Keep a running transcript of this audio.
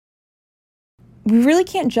we really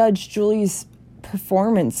can't judge Julie's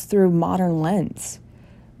performance through modern lens.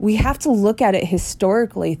 We have to look at it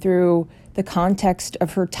historically through the context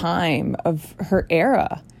of her time, of her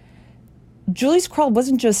era. Julie's crawl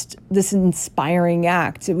wasn't just this inspiring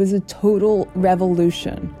act, it was a total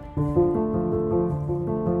revolution.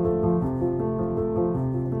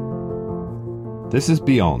 This is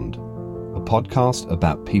Beyond, a podcast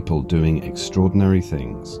about people doing extraordinary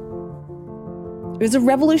things. It was a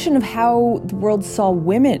revolution of how the world saw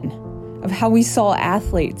women, of how we saw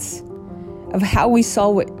athletes, of how we saw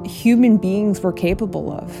what human beings were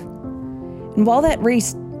capable of. And while that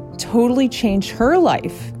race totally changed her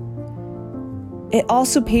life, it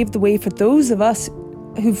also paved the way for those of us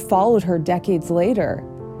who followed her decades later.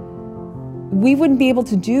 We wouldn't be able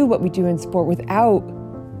to do what we do in sport without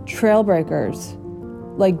trailbreakers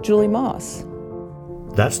like Julie Moss.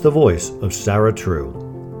 That's the voice of Sarah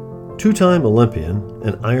True, two-time Olympian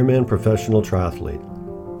and Ironman professional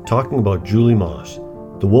triathlete, talking about Julie Moss,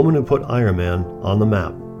 the woman who put Ironman on the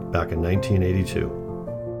map back in 1982.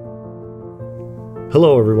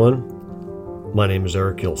 Hello everyone, my name is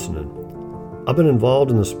Eric Gilsonen. I've been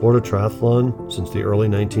involved in the sport of triathlon since the early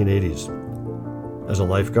 1980s. As a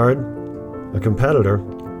lifeguard, a competitor,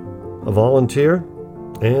 a volunteer,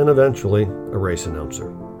 and eventually a race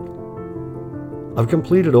announcer. I've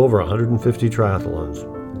completed over 150 triathlons,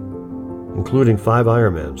 including 5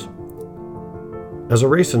 Ironmans. As a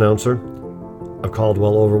race announcer, I've called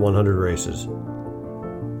well over 100 races.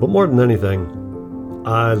 But more than anything,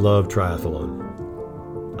 I love triathlon.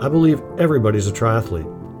 I believe everybody's a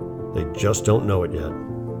triathlete. They just don't know it yet.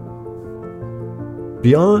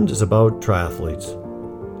 Beyond is about triathletes,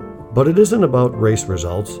 but it isn't about race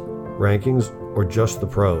results, rankings, or just the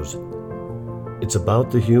pros. It's about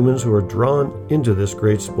the humans who are drawn into this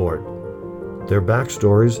great sport, their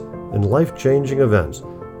backstories and life-changing events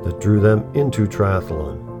that drew them into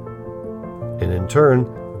triathlon. And in turn,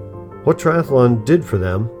 what triathlon did for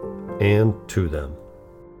them and to them.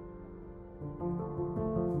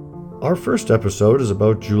 Our first episode is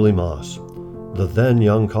about Julie Moss, the then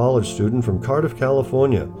young college student from Cardiff,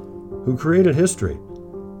 California, who created history,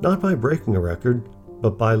 not by breaking a record,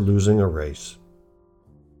 but by losing a race.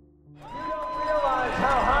 You don't realize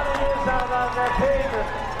how hot it is out on that pavement.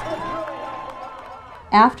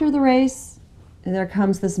 After the race, there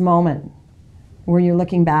comes this moment where you're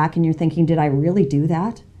looking back and you're thinking, did I really do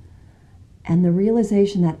that? And the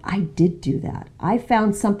realization that I did do that. I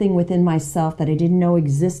found something within myself that I didn't know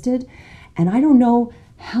existed, and I don't know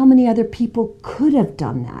how many other people could have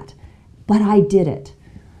done that, but I did it.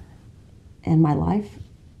 And my life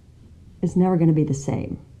is never going to be the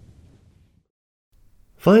same.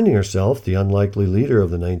 Finding herself the unlikely leader of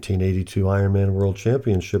the 1982 Ironman World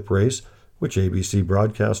Championship race, which ABC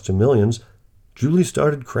broadcast to millions, Julie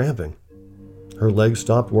started cramping. Her legs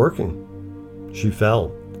stopped working. She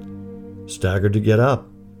fell, staggered to get up,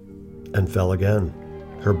 and fell again,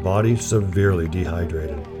 her body severely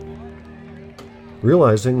dehydrated.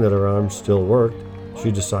 Realizing that her arms still worked,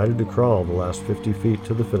 she decided to crawl the last 50 feet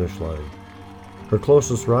to the finish line. Her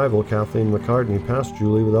closest rival, Kathleen McCartney, passed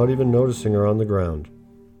Julie without even noticing her on the ground.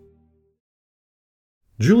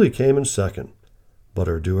 Julie came in second, but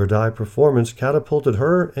her do-or-die performance catapulted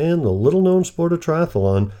her and the little-known sport of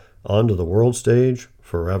triathlon onto the world stage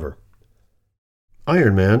forever.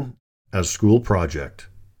 Ironman as school project.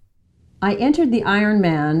 I entered the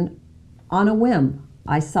Ironman on a whim.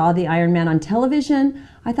 I saw the Ironman on television.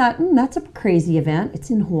 I thought, that's a crazy event. It's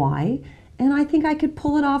in Hawaii. And I think I could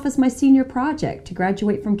pull it off as my senior project to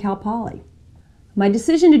graduate from Cal Poly. My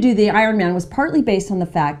decision to do the Ironman was partly based on the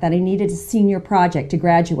fact that I needed a senior project to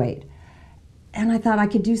graduate. And I thought I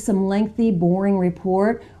could do some lengthy, boring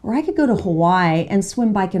report, or I could go to Hawaii and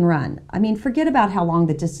swim, bike, and run. I mean, forget about how long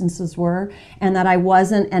the distances were and that I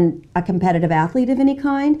wasn't a competitive athlete of any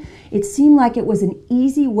kind. It seemed like it was an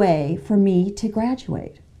easy way for me to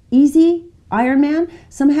graduate. Easy, Ironman,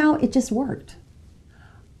 somehow it just worked.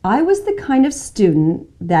 I was the kind of student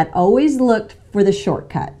that always looked for the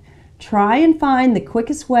shortcut. Try and find the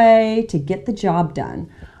quickest way to get the job done.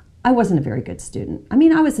 I wasn't a very good student. I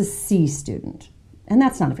mean, I was a C student, and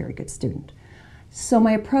that's not a very good student. So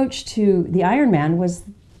my approach to the Ironman was,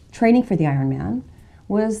 training for the Ironman,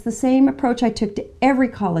 was the same approach I took to every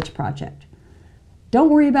college project.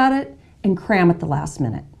 Don't worry about it and cram at the last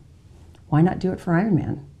minute. Why not do it for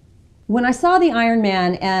Ironman? When I saw the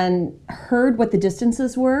Ironman and heard what the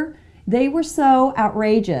distances were, they were so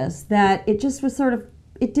outrageous that it just was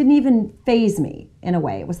it didn't even faze me in a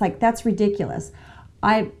way. It was like, that's ridiculous.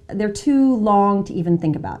 They're too long to even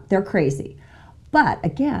think about. They're crazy. But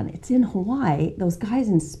again, it's in Hawaii. Those guys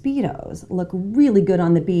in Speedos look really good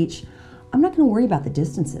on the beach. I'm not going to worry about the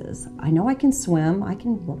distances. I know I can swim, I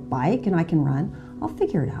can bike, and I can run. I'll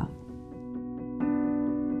figure it out.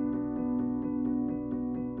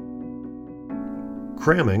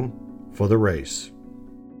 Cramming for the race.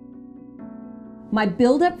 My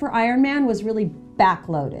buildup for Ironman was really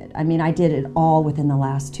backloaded. I mean, I did it all within the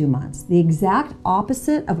last 2 months. The exact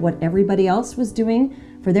opposite of what everybody else was doing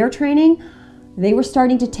for their training. They were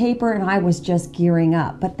starting to taper and I was just gearing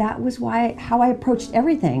up. But that was how I approached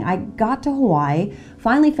everything. I got to Hawaii,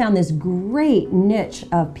 finally found this great niche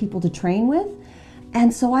of people to train with.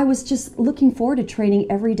 And so I was just looking forward to training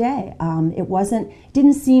every day. It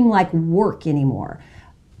didn't seem like work anymore.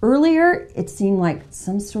 Earlier, it seemed like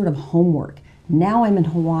some sort of homework. Now I'm in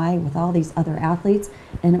Hawaii with all these other athletes,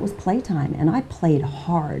 and it was playtime, and I played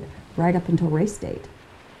hard right up until race date.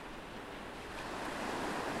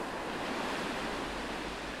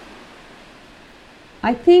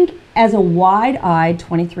 I think as a wide-eyed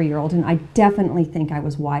 23-year-old, and I definitely think I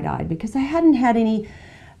was wide-eyed because I hadn't had any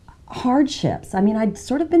hardships. I mean, I'd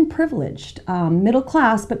sort of been privileged, middle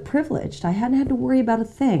class, but privileged. I hadn't had to worry about a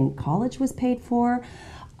thing. College was paid for.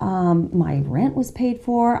 My rent was paid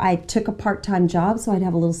for. I took a part-time job so I'd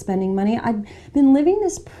have a little spending money. I'd been living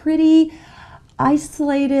this pretty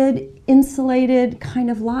isolated, insulated kind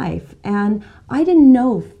of life. And I didn't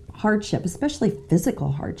know hardship, especially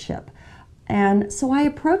physical hardship. And so I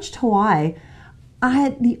approached Hawaii.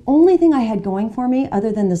 The only thing I had going for me,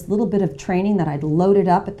 other than this little bit of training that I'd loaded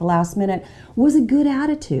up at the last minute, was a good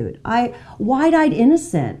attitude. Wide-eyed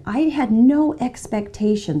innocent. I had no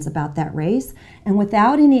expectations about that race, and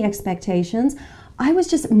without any expectations, I was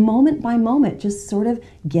just moment by moment, just sort of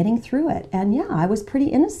getting through it. And yeah, I was pretty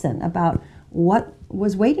innocent about what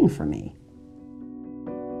was waiting for me.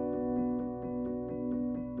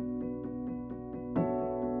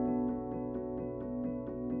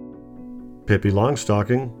 Pippi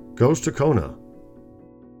Longstocking goes to Kona.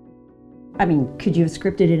 I mean, could you have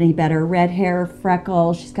scripted it any better? Red hair,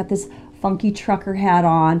 freckles, she's got this funky trucker hat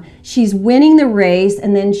on. She's winning the race,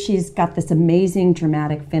 and then she's got this amazing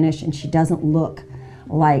dramatic finish, and she doesn't look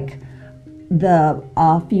like the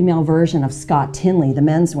female version of Scott Tinley, the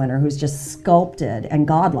men's winner, who's just sculpted and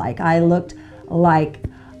godlike. I looked like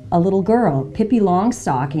a little girl, Pippi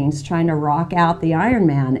Longstockings, trying to rock out the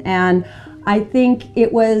Ironman. And I think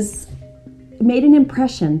it made an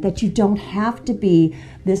impression that you don't have to be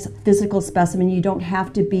this physical specimen. You don't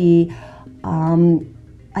have to be,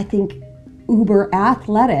 I think, uber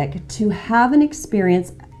athletic to have an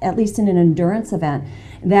experience, at least in an endurance event,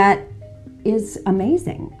 that is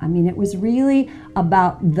amazing. I mean, it was really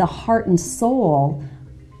about the heart and soul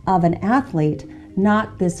of an athlete,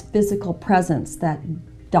 not this physical presence that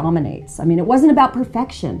dominates. I mean, it wasn't about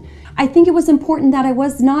perfection. I think it was important that I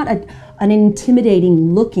was not an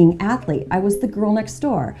intimidating looking athlete. I was the girl next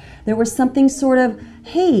door. There was something sort of,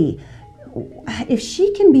 hey, if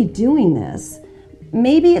she can be doing this,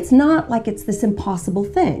 maybe it's not like it's this impossible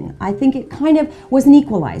thing. I think it kind of was an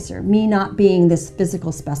equalizer, me not being this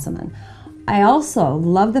physical specimen. I also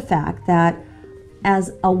love the fact that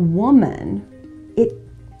as a woman,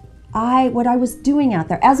 what I was doing out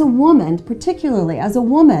there, as a woman, particularly as a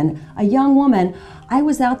woman, a young woman, I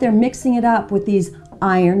was out there mixing it up with these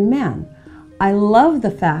Iron Men. I love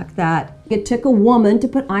the fact that it took a woman to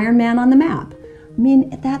put Iron Man on the map. I mean,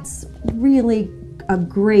 that's really a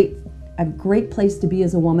great place to be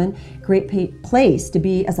as a woman, great place to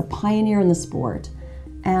be as a pioneer in the sport.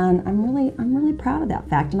 And I'm really proud of that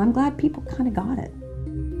fact, and I'm glad people kind of got it.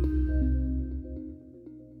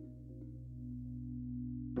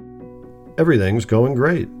 Everything's going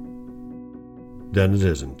great. Then it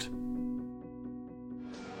isn't.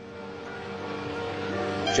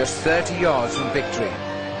 Just 30 yards from victory,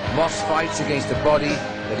 Moss fights against a body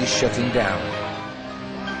that is shutting down.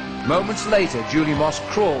 Moments later, Julie Moss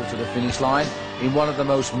crawled to the finish line in one of the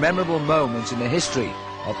most memorable moments in the history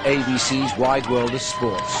of ABC's Wide World of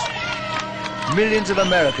Sports. Millions of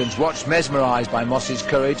Americans watched mesmerized by Moss's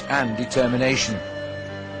courage and determination.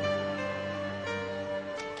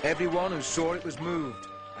 Everyone who saw it was moved,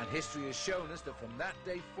 and history has shown us that from that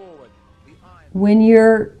day forward, the Iron... When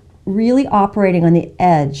you're really operating on the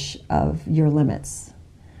edge of your limits,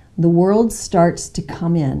 the world starts to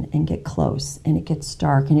come in and get close, and it gets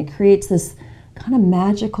dark, and it creates this kind of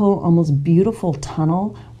magical, almost beautiful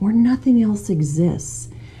tunnel where nothing else exists.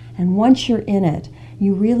 And once you're in it,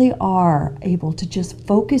 you really are able to just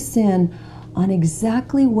focus in on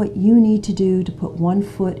exactly what you need to do to put one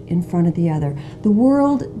foot in front of the other. The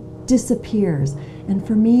world disappears. And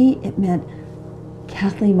for me, it meant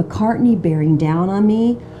Kathleen McCartney bearing down on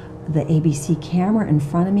me, the ABC camera in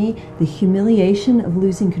front of me, the humiliation of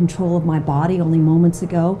losing control of my body only moments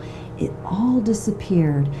ago, it all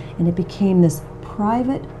disappeared, and it became this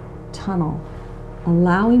private tunnel,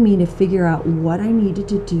 allowing me to figure out what I needed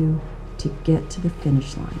to do to get to the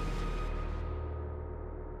finish line.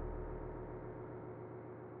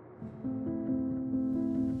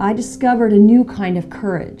 I discovered a new kind of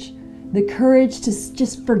courage, the courage to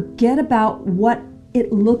just forget about what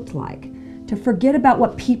it looked like, to forget about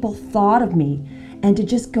what people thought of me, and to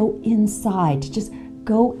just go inside, to just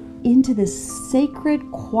go into this sacred,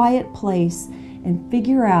 quiet place and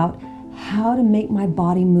figure out how to make my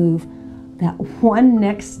body move that one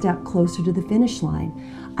next step closer to the finish line.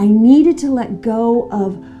 I needed to let go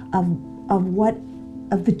of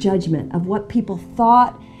the judgment, of what people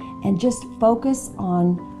thought, and just focus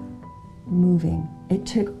on moving. It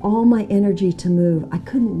took all my energy to move. I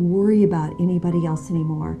couldn't worry about anybody else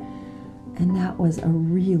anymore. And that was a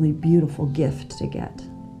really beautiful gift to get.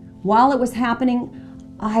 While it was happening,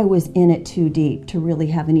 I was in it too deep to really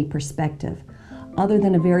have any perspective, other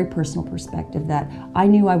than a very personal perspective that I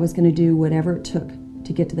knew I was going to do whatever it took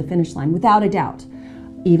to get to the finish line, without a doubt,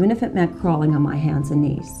 even if it meant crawling on my hands and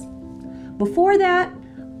knees. Before that,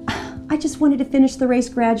 I just wanted to finish the race,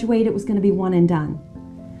 graduate. It was going to be one and done.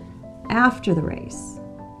 After the race,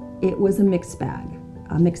 it was a mixed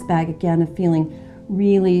bag again of feeling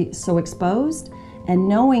really so exposed and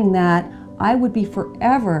knowing that I would be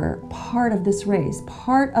forever part of this race,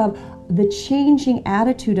 part of the changing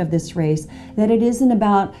attitude of this race, that it isn't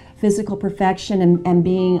about physical perfection and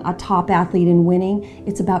being a top athlete and winning.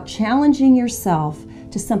 It's about challenging yourself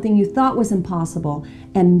to something you thought was impossible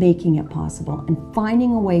and making it possible and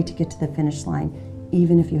finding a way to get to the finish line,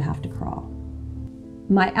 even if you have to crawl.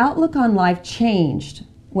 My outlook on life changed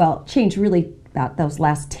really about those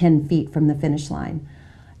last 10 feet from the finish line.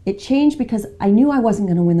 It changed because I knew I wasn't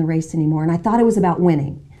going to win the race anymore, and I thought it was about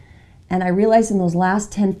winning. And I realized in those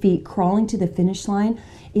last 10 feet, crawling to the finish line,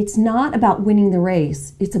 it's not about winning the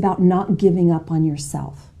race, it's about not giving up on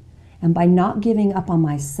yourself. And by not giving up on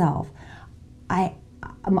myself, I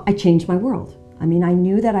changed my world. I mean, I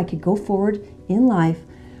knew that I could go forward in life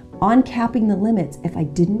on capping the limits if I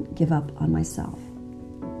didn't give up on myself.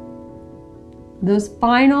 Those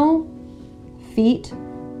final feet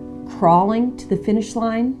crawling to the finish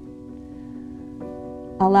line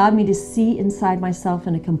allowed me to see inside myself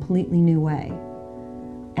in a completely new way.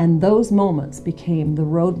 And those moments became the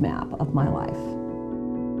roadmap of my life.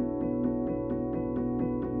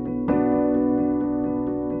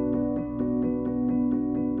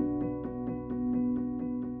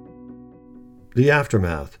 The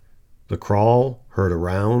aftermath. The crawl heard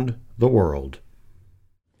around the world.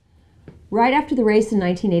 Right after the race in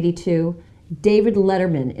 1982, David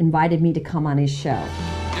Letterman invited me to come on his show.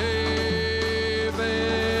 David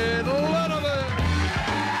Letterman!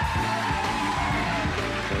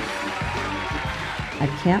 I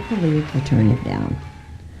can't believe I turned it down.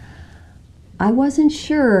 I wasn't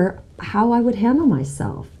sure how I would handle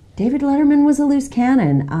myself. David Letterman was a loose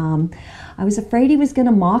cannon. I was afraid he was going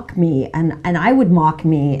to mock me, and I would mock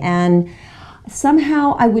me, and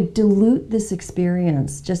somehow I would dilute this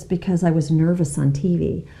experience just because I was nervous on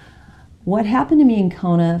TV. What happened to me in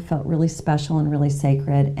Kona felt really special and really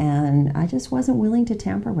sacred, and I just wasn't willing to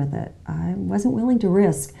tamper with it. I wasn't willing to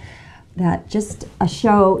risk that just a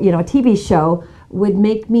show, a TV show, would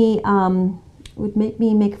make me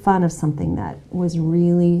make fun of something that was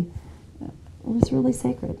really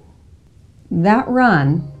sacred. That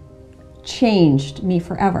run changed me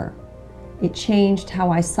forever. It changed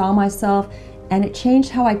how I saw myself, and it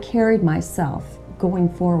changed how I carried myself going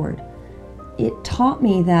forward. It taught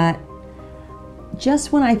me that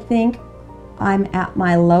just when I think I'm at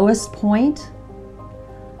my lowest point,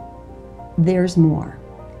 there's more.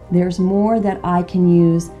 There's more that I can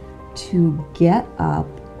use to get up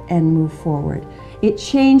and move forward. It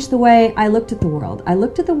changed the way I looked at the world. I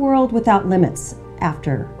looked at the world without limits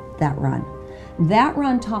after that run. That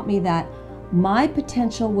run taught me that my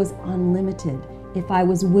potential was unlimited if I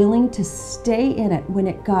was willing to stay in it when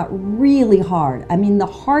it got really hard. I mean, the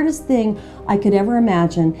hardest thing I could ever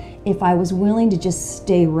imagine, if I was willing to just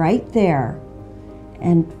stay right there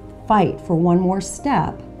and fight for one more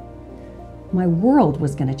step, my world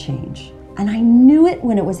was going to change. And I knew it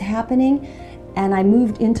when it was happening, and I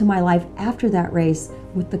moved into my life after that race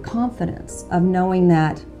with the confidence of knowing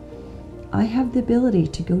that I have the ability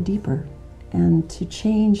to go deeper and to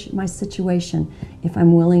change my situation if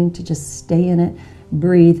I'm willing to just stay in it,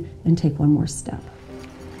 breathe, and take one more step.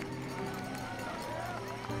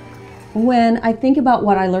 When I think about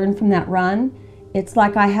what I learned from that run, it's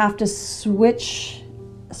like I have to switch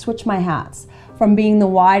my hats. from being the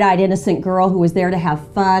wide-eyed innocent girl who was there to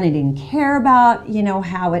have fun and didn't care about,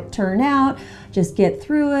 how it turned out, just get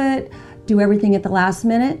through it, do everything at the last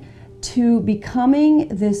minute, to becoming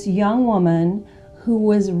this young woman who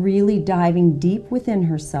was really diving deep within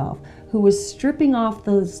herself, who was stripping off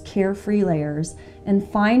those carefree layers and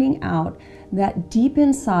finding out that deep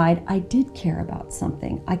inside I did care about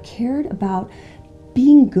something. I cared about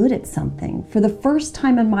being good at something. For the first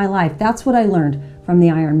time in my life, that's what I learned from the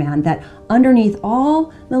Ironman, that underneath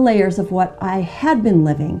all the layers of what I had been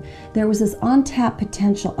living, there was this untapped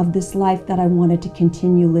potential of this life that I wanted to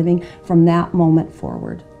continue living from that moment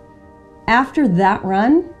forward. After that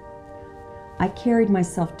run, I carried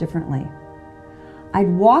myself differently. I'd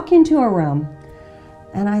walk into a room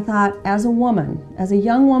and I thought, as a woman, as a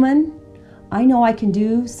young woman, I know I can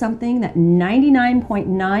do something that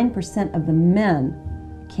 99.9% of the men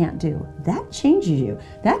can't do. That changes you.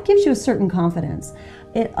 That gives you a certain confidence.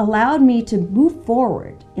 It allowed me to move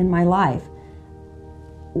forward in my life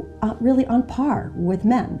really on par with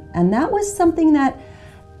men. And that was something that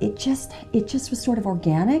it just was sort of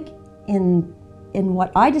organic in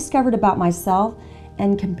what I discovered about myself,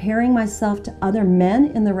 and comparing myself to other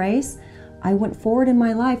men in the race. I went forward in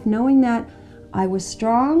my life knowing that I was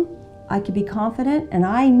strong, I could be confident, and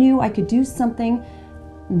I knew I could do something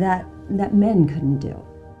that men couldn't do.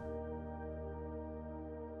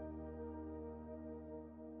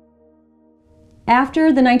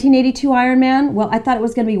 After the 1982 Ironman, well, I thought it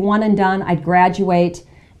was going to be one and done. I'd graduate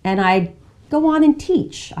and I'd go on and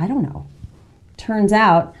teach. I don't know. Turns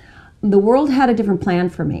out the world had a different plan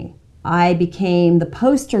for me. I became the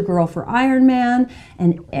poster girl for Ironman,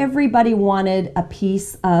 and everybody wanted a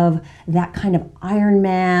piece of that kind of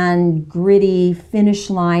Ironman, gritty, finish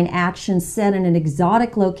line action set in an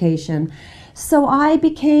exotic location. So I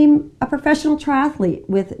became a professional triathlete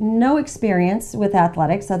with no experience with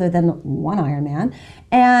athletics other than one Ironman.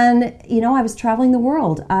 And, I was traveling the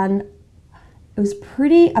world, and it was a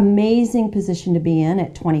pretty amazing position to be in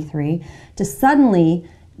at 23, to suddenly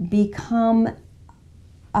become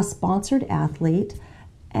a sponsored athlete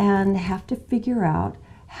and have to figure out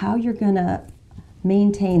how you're going to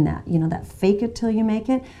maintain that, that fake it till you make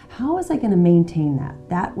it. How was I going to maintain that?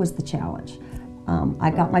 That was the challenge. I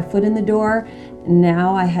got my foot in the door.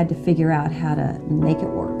 Now I had to figure out how to make it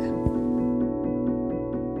work.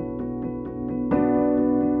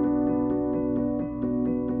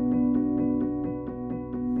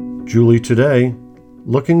 Julie today,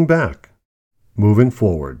 looking back, moving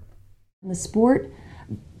forward. The sport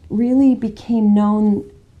really became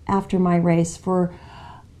known after my race for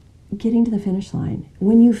getting to the finish line.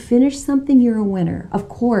 When you finish something, you're a winner. Of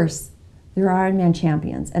course, there are Ironman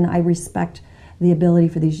champions, and I respect the ability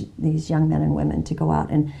for these young men and women to go out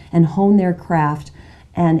and hone their craft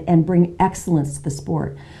and bring excellence to the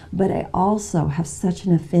sport. But I also have such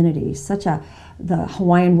an affinity, the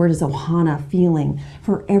Hawaiian word is ohana, feeling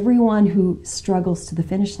for everyone who struggles to the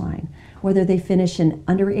finish line, whether they finish in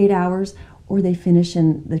under 8 hours or they finish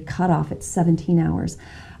in the cutoff at 17 hours.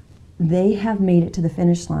 They have made it to the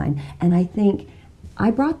finish line. And I think I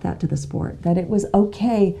brought that to the sport, that it was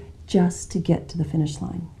okay just to get to the finish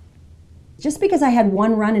line. Just because I had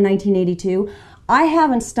one run in 1982, I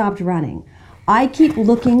haven't stopped running. I keep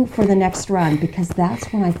looking for the next run because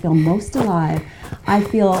that's when I feel most alive. I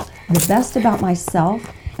feel the best about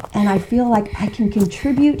myself, and I feel like I can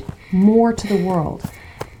contribute more to the world.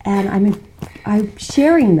 And I'm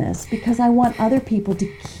sharing this because I want other people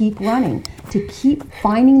to keep running, to keep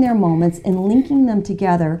finding their moments and linking them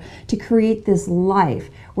together to create this life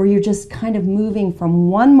where you're just kind of moving from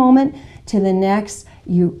one moment to the next.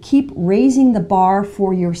 You keep raising the bar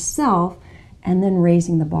for yourself and then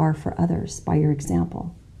raising the bar for others by your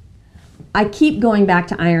example. I keep going back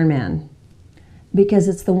to Ironman because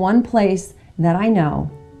it's the one place that I know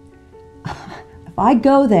if I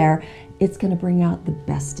go there, it's going to bring out the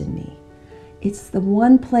best in me. It's the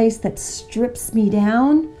one place that strips me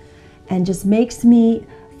down and just makes me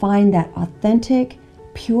find that authentic,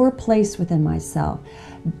 pure place within myself.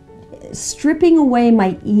 Stripping away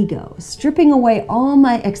my ego, stripping away all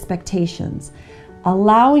my expectations,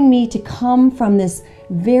 allowing me to come from this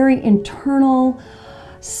very internal,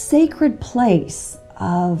 sacred place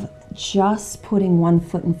of just putting one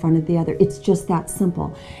foot in front of the other. It's just that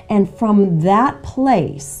simple. And from that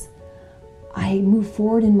place, I move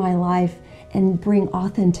forward in my life and bring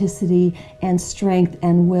authenticity and strength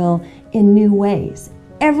and will in new ways.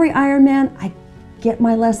 Every Ironman, I get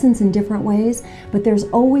my lessons in different ways, but there's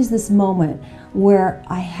always this moment where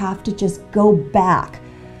I have to just go back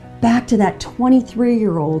to that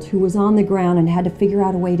 23-year-old who was on the ground and had to figure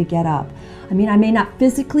out a way to get up. I mean, I may not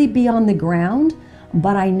physically be on the ground,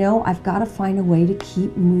 but I know I've got to find a way to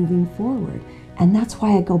keep moving forward. And that's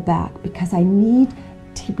why I go back, because I need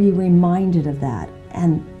to be reminded of that.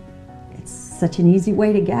 And it's such an easy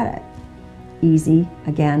way to get it. Easy,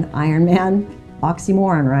 again, Ironman,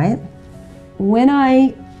 oxymoron, right? When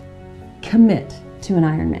I commit to an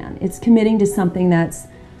Ironman, it's committing to something that's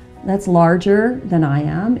larger than I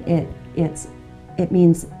am. It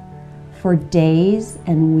means for days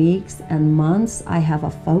and weeks and months, I have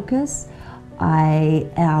a focus. I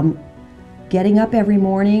am getting up every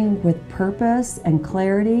morning with purpose and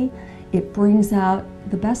clarity. It brings out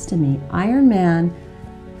the best in me. Ironman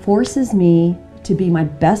forces me to be my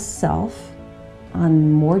best self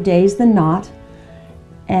on more days than not,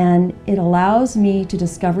 and it allows me to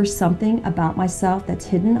discover something about myself that's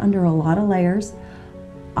hidden under a lot of layers.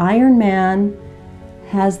 Ironman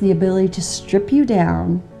has the ability to strip you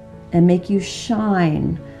down and make you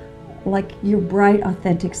shine like your bright,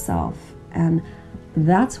 authentic self. And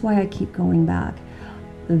that's why I keep going back.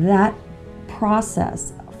 That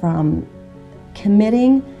process from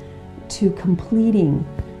committing to completing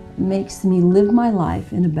makes me live my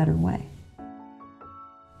life in a better way.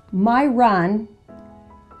 My run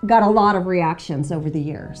got a lot of reactions over the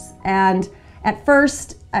years. And at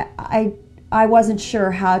first, I wasn't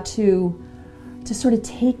sure how to sort of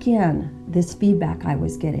take in this feedback I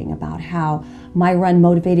was getting about how my run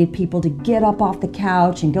motivated people to get up off the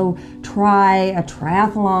couch and go try a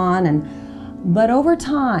triathlon. But over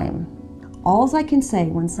time, all I can say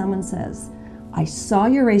when someone says, I saw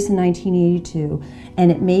your race in 1982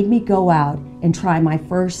 and it made me go out and try my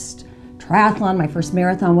first triathlon, my first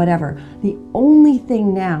marathon, whatever. The only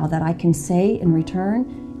thing now that I can say in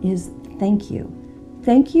return is thank you.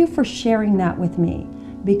 Thank you for sharing that with me,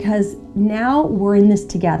 because now we're in this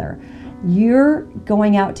together. You're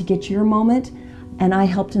going out to get your moment and I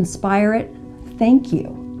helped inspire it. Thank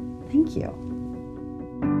you. Thank you.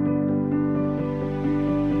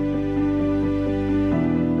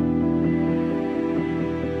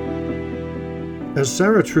 As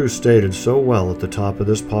Sarah True stated so well at the top of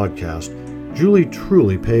this podcast, Julie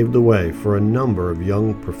truly paved the way for a number of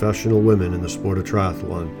young professional women in the sport of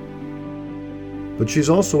triathlon. But she's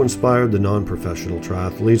also inspired the non-professional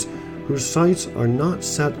triathletes whose sights are not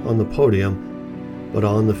set on the podium, but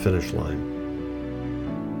on the finish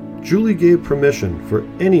line. Julie gave permission for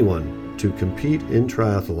anyone to compete in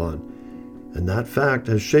triathlon, and that fact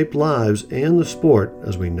has shaped lives and the sport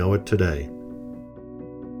as we know it today.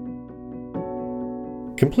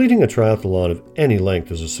 Completing a triathlon of any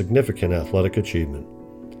length is a significant athletic achievement.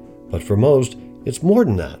 But for most, it's more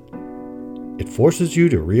than that. It forces you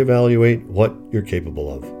to reevaluate what you're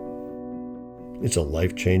capable of. It's a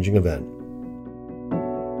life-changing event.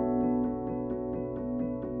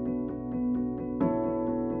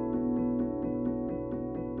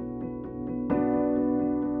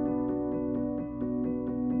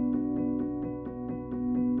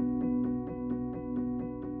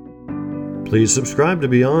 Please subscribe to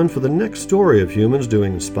Beyond for the next story of humans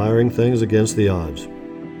doing inspiring things against the odds.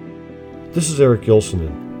 This is Eric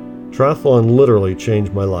Gilsonen. Triathlon literally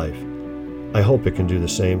changed my life. I hope it can do the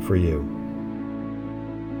same for you.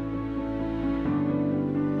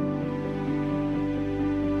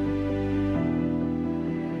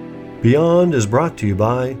 Beyond is brought to you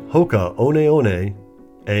by Hoka One One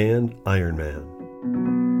and Ironman.